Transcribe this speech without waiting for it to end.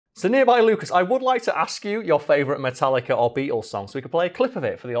So nearby Lucas, I would like to ask you your favourite Metallica or Beatles song so we could play a clip of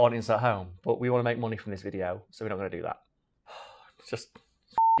it for the audience at home, but we want to make money from this video, so we're not going to do that. It's just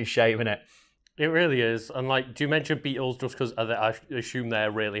a shame, isn't it? It really is. And like, do you mention Beatles just because I assume they're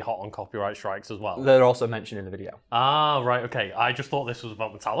really hot on copyright strikes as well? They're also mentioned in the video. Ah, right, okay. I just thought this was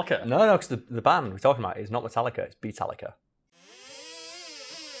about Metallica. No, because the band we're talking about is not Metallica, it's Beatallica.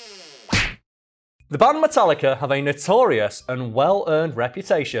 The band Metallica have a notorious and well-earned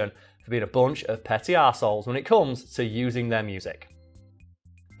reputation for being a bunch of petty arseholes when it comes to using their music.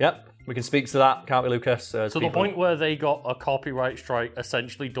 Yep, we can speak to that, can't we, Lucas? So the point where they got a copyright strike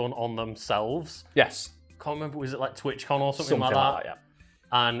essentially done on themselves? Yes. Can't remember, was it like TwitchCon or something like that? Yeah.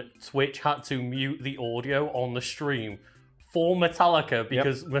 And Twitch had to mute the audio on the stream for Metallica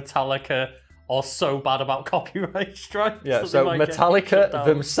because Metallica are so bad about copyright strikes. Yeah, so Metallica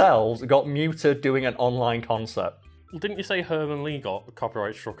themselves got muted doing an online concert. Well, didn't you say Herman Lee got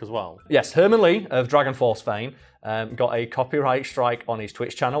copyright struck as well? Yes, Herman Lee of Dragon Force fame got a copyright strike on his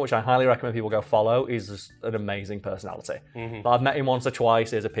Twitch channel, which I highly recommend people go follow. He's just an amazing personality. I've met him once or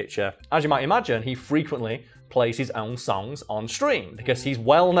twice. Here's a picture. As you might imagine, he frequently plays his own songs on stream because he's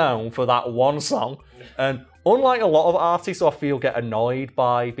well known for that one song. And unlike a lot of artists who I feel get annoyed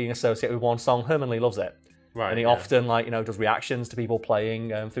by being associated with one song, Herman Lee loves it. Right, and he often does reactions to people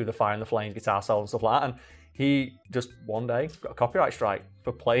playing Through the Fire and the Flames guitar solo and stuff like that. And he just one day got a copyright strike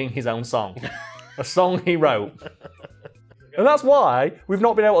for playing his own song, a song he wrote. And that's why we've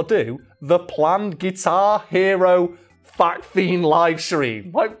not been able to do the planned Guitar Hero Fact Fiend live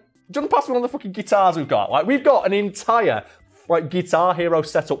stream. Like, do you want to pass me one of the fucking guitars we've got? Like, we've got an entire Guitar Hero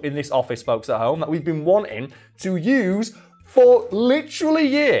setup in this office, folks at home, that we've been wanting to use for literally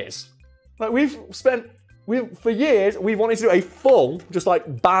years. Like, for years, we've wanted to do a full, just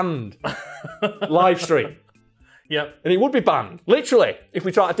like, band live stream. Yep. And it would be banned, literally, if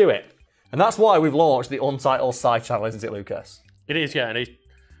we try to do it. And that's why we've launched the Untitled side channel, isn't it, Lucas? It is, yeah. And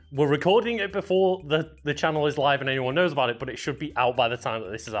we're recording it before the channel is live and anyone knows about it, but it should be out by the time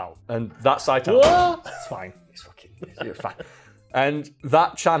that this is out. And that side channel... It's fine. It's fine. And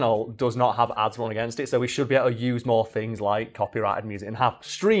that channel does not have ads run against it, so we should be able to use more things like copyrighted music and have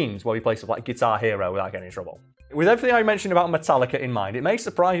streams where we play stuff like Guitar Hero without getting in trouble. With everything I mentioned about Metallica in mind, it may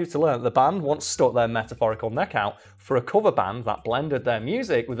surprise you to learn that the band once stuck their metaphorical neck out for a cover band that blended their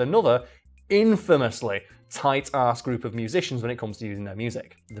music with another infamously tight-ass group of musicians when it comes to using their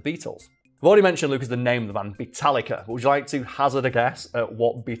music, the Beatles. I've already mentioned, Lucas, the name of the band, Beatallica. Would you like to hazard a guess at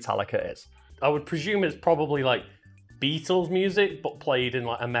what Beatallica is? I would presume it's probably like Beatles music, but played in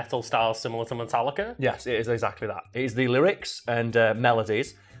like a metal style similar to Metallica. Yes, it is exactly that. It is the lyrics and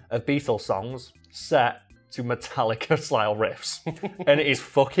melodies of Beatles songs set to Metallica-style riffs. And it is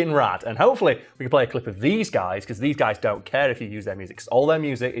fucking rad. And hopefully we can play a clip of these guys, because these guys don't care if you use their music, because all their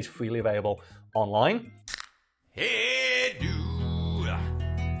music is freely available online. Hey, dude,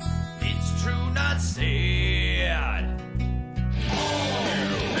 it's true, not sad.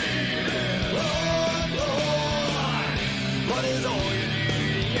 What is all you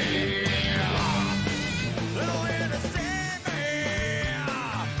need? Oh, and the Sandman.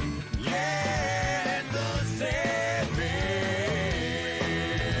 Yeah, the Sandman.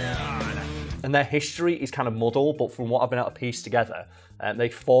 And their history is kind of muddled, but from what I've been able to piece together, they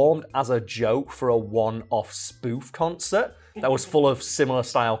formed as a joke for a one-off spoof concert that was full of similar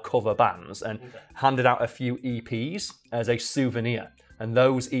style cover bands and handed out a few EPs as a souvenir. And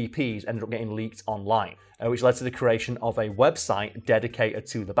those EPs ended up getting leaked online, which led to the creation of a website dedicated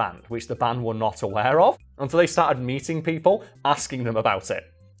to the band, which the band were not aware of until they started meeting people, asking them about it.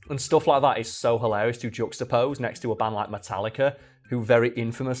 And stuff like that is so hilarious to juxtapose next to a band like Metallica, who very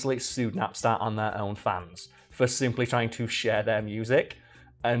infamously sued Napster and their own fans for simply trying to share their music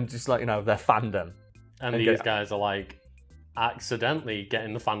and just their fandom. And these guys are like accidentally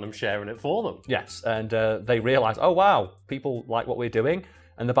getting the fandom sharing it for them. Yes, and they realised, oh wow, people like what we're doing,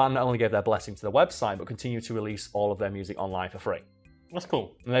 and the band not only gave their blessing to the website, but continued to release all of their music online for free. That's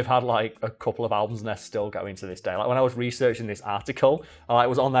cool. And they've had like a couple of albums and they're still going to this day. Like when I was researching this article, it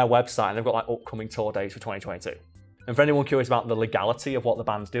was on their website and they've got like upcoming tour dates for 2022. And for anyone curious about the legality of what the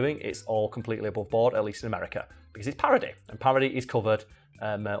band's doing, it's all completely above board, at least in America, because it's parody, and parody is covered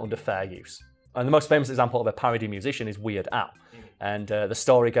under fair use. And the most famous example of a parody musician is Weird Al. And the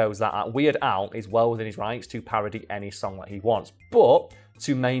story goes that Weird Al is well within his rights to parody any song that he wants, but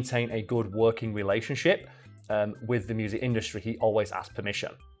to maintain a good working relationship with the music industry, he always asks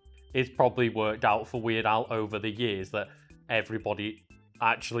permission. It's probably worked out for Weird Al over the years that everybody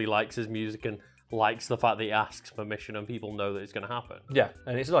actually likes his music and likes the fact that he asks permission and people know that it's going to happen. Yeah,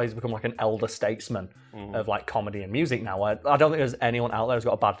 and it's like he's become like an elder statesman of like comedy and music now. I don't think there's anyone out there who's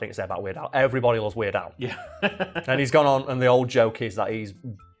got a bad thing to say about Weird Al. Everybody loves Weird Al. Yeah. And he's gone on, and the old joke is that he's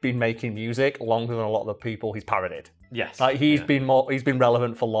been making music longer than a lot of the people he's parodied. Yes. Like he's been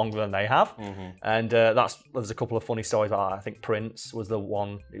relevant for longer than they have. And there's a couple of funny stories about that. I think Prince was the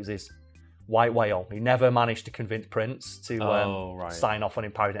one. It was his white whale. He never managed to convince Prince to sign off on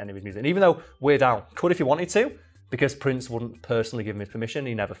him parodying any of his music. And even though Weird Al could if he wanted to, because Prince wouldn't personally give him his permission,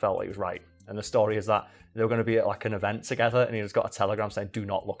 he never felt it was right. And the story is that they were going to be at like an event together, and he just got a telegram saying, "Do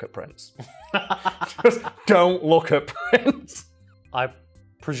not look at Prince." Just don't look at Prince. I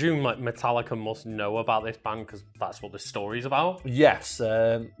presume like Metallica must know about this band because that's what the story's about. Yes,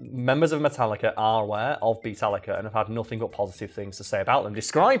 members of Metallica are aware of Beatallica and have had nothing but positive things to say about them,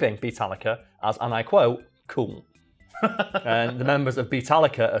 describing Beatallica as, and I quote, cool. And the members of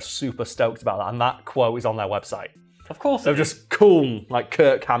Beatallica are super stoked about that, and that quote is on their website. Of course. They're just cool, like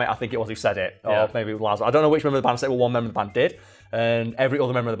Kirk Hammett, I think it was who said it, Yeah. or maybe it was Lars. I don't know which member of the band said it, but one member of the band did, and every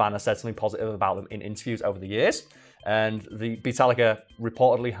other member of the band has said something positive about them in interviews over the years. And the Beatallica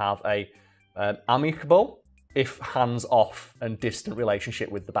reportedly have a amicable, if hands-off and distant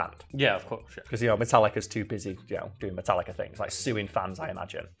relationship with the band. Yeah, of course. Yeah. Because, Metallica's too busy, doing Metallica things, like suing fans, I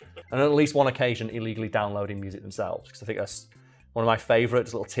imagine. And on at least one occasion, illegally downloading music themselves. Because I think that's one of my favourite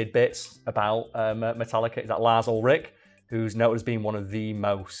little tidbits about Metallica is that Lars Ulrich, who's noted as being one of the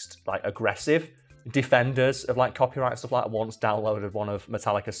most like aggressive defenders of like copyright and stuff like that, once downloaded one of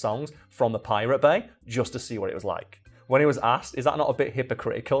Metallica's songs from the Pirate Bay just to see what it was like. When he was asked, is that not a bit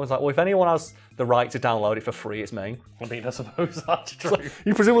hypocritical? He's like, well, if anyone has the right to download it for free, it's me. I mean, I suppose that's true.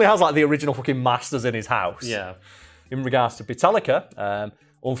 He presumably has like the original fucking masters in his house. Yeah. In regards to Beatallica,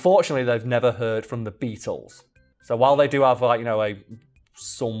 unfortunately, they've never heard from the Beatles. So while they do have like, a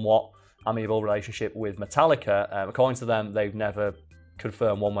somewhat amiable relationship with Metallica, according to them, they've never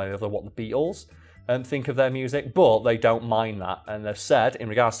confirmed one way or the other what the Beatles think of their music, but they don't mind that. And they've said, in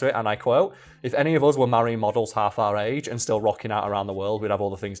regards to it, and I quote, if any of us were marrying models half our age and still rocking out around the world, we'd have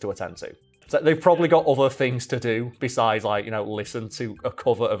other things to attend to. So they've probably got other things to do besides, like, listen to a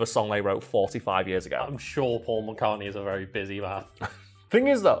cover of a song they wrote 45 years ago. I'm sure Paul McCartney is a very busy man. Thing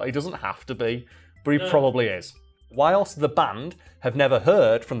is, though, he doesn't have to be, but he probably is. Whilst the band have never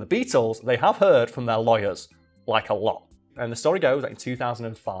heard from the Beatles, they have heard from their lawyers, like a lot. And the story goes that in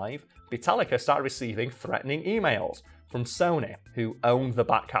 2005, Beatallica started receiving threatening emails from Sony, who owned the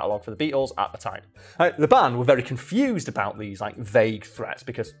back catalogue for the Beatles at the time. The band were very confused about these like vague threats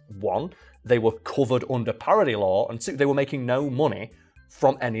because, one, they were covered under parody law, and two, they were making no money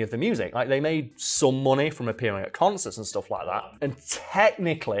from any of the music. Like, they made some money from appearing at concerts and stuff like that, and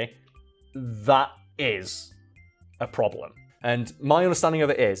technically, that is a problem. And my understanding of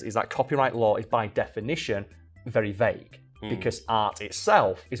it is that copyright law is by definition very vague. Because art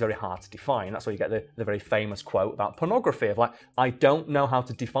itself is very hard to define. That's why you get the very famous quote about pornography of like, I don't know how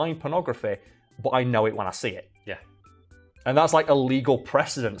to define pornography, but I know it when I see it. Yeah. And that's like a legal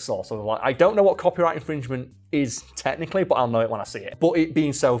precedent sort of like, I don't know what copyright infringement is technically, but I'll know it when I see it. But it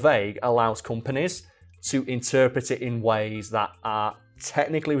being so vague allows companies to interpret it in ways that are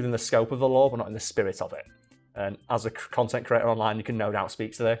technically within the scope of the law, but not in the spirit of it. And as a content creator online, you can no doubt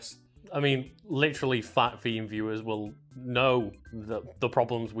speak to this. I mean, literally, Fat Fiend viewers will know the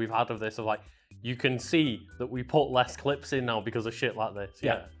problems we've had of this. Of like, you can see that we put less clips in now because of shit like this.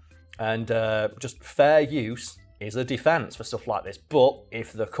 Yeah. And just fair use is a defense for stuff like this. But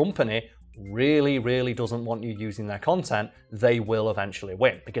if the company really, really doesn't want you using their content, they will eventually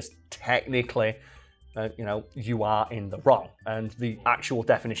win because technically, you are in the wrong. And the actual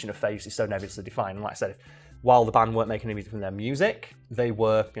definition of fair use is so nebulously defined. And like I said, while the band weren't making any music from their music, they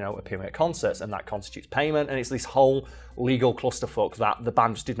were, appearing at concerts, and that constitutes payment. And it's this whole legal clusterfuck that the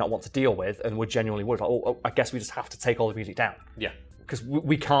band just did not want to deal with, and were genuinely worried. Like, I guess we just have to take all the music down. Yeah. Because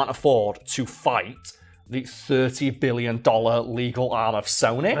we can't afford to fight the $30 billion legal arm of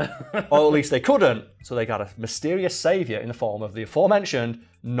Sony, or at least they couldn't. So they got a mysterious savior in the form of the aforementioned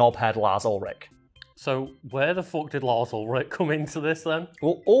knobhead Lars Ulrich. So where the fuck did Lars Ulrich come into this then?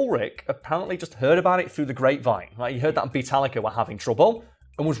 Well, Ulrich apparently just heard about it through the grapevine. Like, he heard that Beatallica were having trouble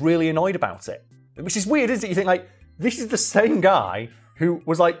and was really annoyed about it. Which is weird, isn't it? You think, like, this is the same guy who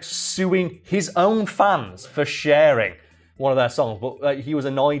was, like, suing his own fans for sharing one of their songs. But he was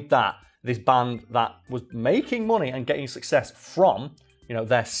annoyed that this band that was making money and getting success from,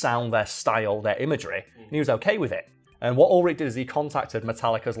 their sound, their style, their imagery, and he was okay with it. And what Ulrich did is he contacted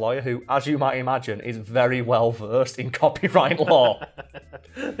Metallica's lawyer, who, as you might imagine, is very well versed in copyright law.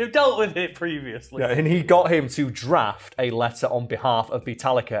 They've dealt with it previously. Yeah, and he got him to draft a letter on behalf of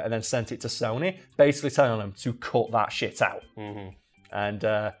Beatallica and then sent it to Sony, basically telling them to cut that shit out. And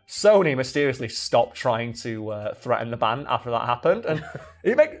Sony mysteriously stopped trying to threaten the band after that happened. And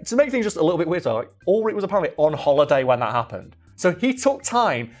to make things just a little bit weird, like, Ulrich was apparently on holiday when that happened. So he took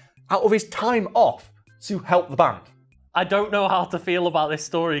time out of his time off to help the band. I don't know how to feel about this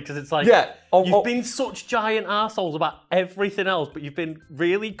story because it's like, you've been such giant assholes about everything else, but you've been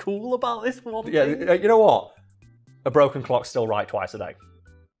really cool about this one thing. Yeah, you know what? A broken clock's still right twice a day.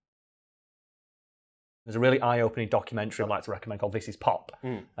 There's a really eye-opening documentary I'd like to recommend called This Is Pop,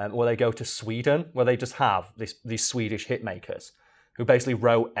 where they go to Sweden, where they just have these Swedish hit makers who basically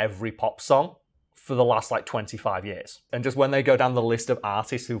wrote every pop song for the last 25 years. And just when they go down the list of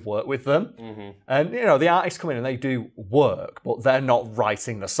artists who've worked with them, and the artists come in and they do work, but they're not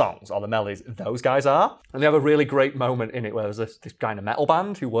writing the songs or the melodies, those guys are. And they have a really great moment in it where there's this guy in a metal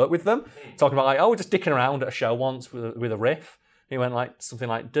band who worked with them, talking about we're just dicking around at a show once with a riff. He went something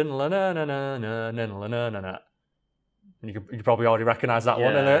like dun la na na na na na na na na. You probably already recognise that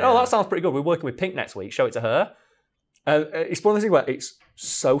one. And then, that sounds pretty good. We're working with Pink next week. Show it to her. It's one of those things where it's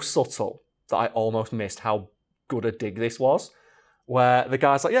so subtle that I almost missed how good a dig this was. Where the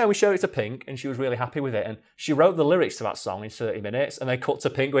guy's like, we showed it to Pink, and she was really happy with it. And she wrote the lyrics to that song in 30 minutes, and they cut to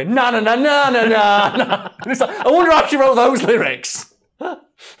Pink going, na na na na na na na. And it's like, I wonder how she wrote those lyrics.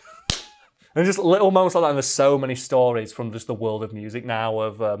 And just little moments like that, and there's so many stories from just the world of music now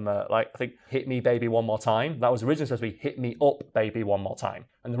of, I think, Hit Me Baby One More Time. That was originally supposed to be Hit Me Up Baby One More Time.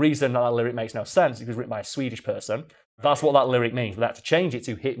 And the reason that lyric makes no sense is because it was written by a Swedish person. That's what that lyric means. But they had to change it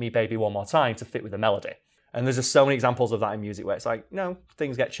to Hit Me Baby One More Time to fit with the melody. And there's just so many examples of that in music where it's like, no,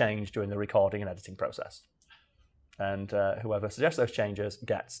 things get changed during the recording and editing process. And whoever suggests those changes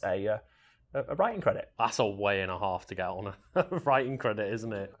gets a writing credit. That's a way and a half to get on a writing credit,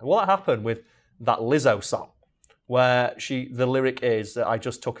 isn't it? Well, that happened with that Lizzo song, where the lyric is that I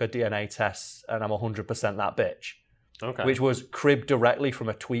just took a DNA test and I'm 100% that bitch. Okay. Which was cribbed directly from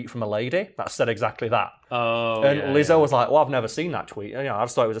a tweet from a lady that said exactly that. Oh, and Lizzo was like, well, I've never seen that tweet. I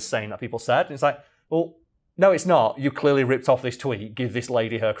just thought it was a saying that people said. And it's like, well, no, it's not. You clearly ripped off this tweet. Give this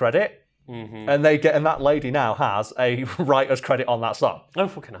lady her credit. And that lady now has a writer's credit on that song. Oh,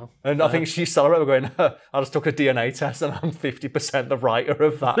 fucking hell. And I think she's celebrating going, I just took a DNA test and I'm 50% the writer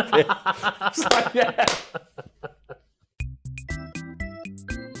of that bit. It's like,